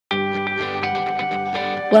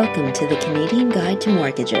Welcome to the Canadian Guide to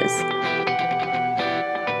Mortgages.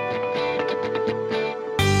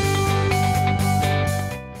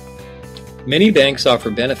 Many banks offer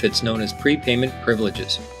benefits known as prepayment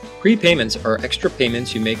privileges. Prepayments are extra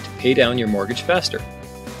payments you make to pay down your mortgage faster.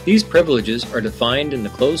 These privileges are defined in the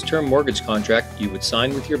closed-term mortgage contract you would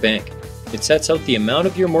sign with your bank. It sets out the amount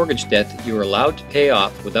of your mortgage debt that you are allowed to pay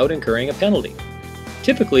off without incurring a penalty.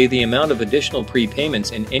 Typically, the amount of additional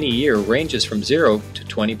prepayments in any year ranges from 0 to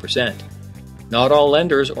 20%. Not all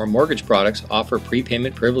lenders or mortgage products offer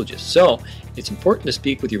prepayment privileges, so it's important to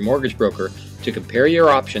speak with your mortgage broker to compare your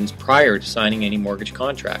options prior to signing any mortgage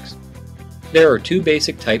contracts. There are two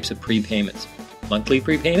basic types of prepayments: monthly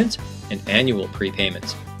prepayments and annual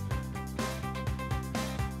prepayments.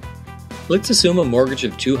 Let's assume a mortgage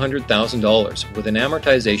of $200,000 with an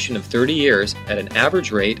amortization of 30 years at an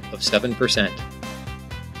average rate of 7%.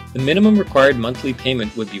 The minimum required monthly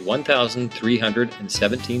payment would be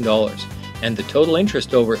 $1,317, and the total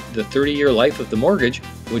interest over the 30-year life of the mortgage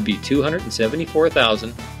would be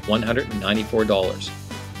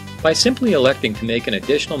 $274,194. By simply electing to make an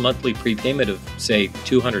additional monthly prepayment of, say,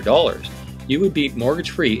 $200, you would be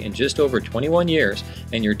mortgage-free in just over 21 years,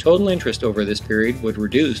 and your total interest over this period would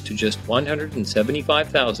reduce to just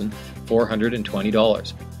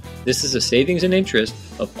 $175,420. This is a savings in interest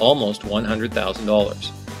of almost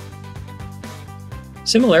 $100,000.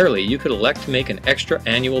 Similarly, you could elect to make an extra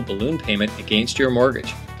annual balloon payment against your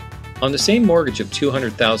mortgage. On the same mortgage of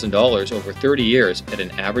 $200,000 over 30 years at an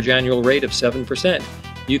average annual rate of 7%,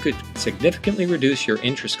 you could significantly reduce your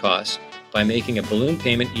interest costs by making a balloon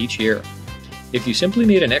payment each year. If you simply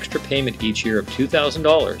made an extra payment each year of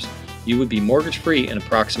 $2,000, you would be mortgage-free in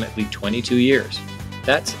approximately 22 years.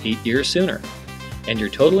 That's 8 years sooner. And your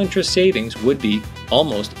total interest savings would be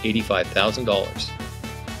almost $85,000.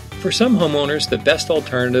 For some homeowners, the best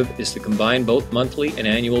alternative is to combine both monthly and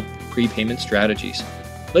annual prepayment strategies.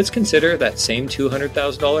 Let's consider that same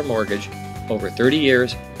 $200,000 mortgage over 30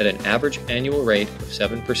 years at an average annual rate of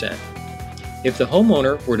 7%. If the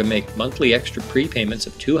homeowner were to make monthly extra prepayments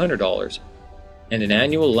of $200 and an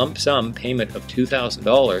annual lump sum payment of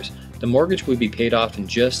 $2,000, the mortgage would be paid off in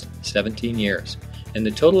just 17 years, and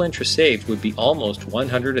the total interest saved would be almost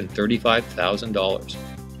 $135,000.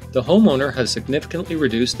 The homeowner has significantly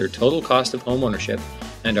reduced their total cost of homeownership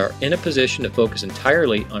and are in a position to focus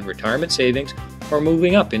entirely on retirement savings or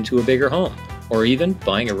moving up into a bigger home, or even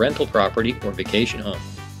buying a rental property or vacation home.